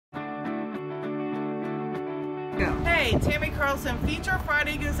Go. Hey, Tammy Carlson. Feature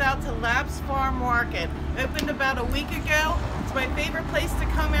Friday goes out to Lapp's Farm Market. Opened about a week ago. It's my favorite place to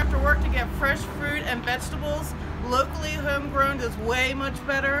come after work to get fresh fruit and vegetables. Locally homegrown is way much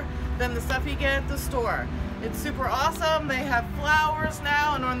better than the stuff you get at the store. It's super awesome. They have flowers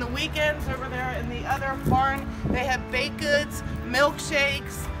now, and on the weekends over there in the other barn, they have baked goods,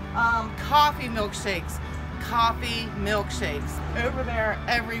 milkshakes, coffee milkshakes over there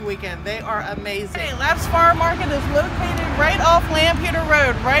every weekend. They are amazing. Hey, Lapp's Farm Market is located right off Lancaster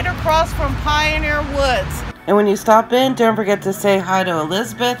Road, right across from Pioneer Woods. And when you stop in, don't forget to say hi to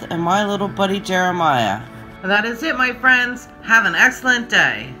Elizabeth and my little buddy Jeremiah. That is it, my friends. Have an excellent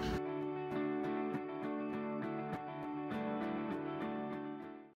day.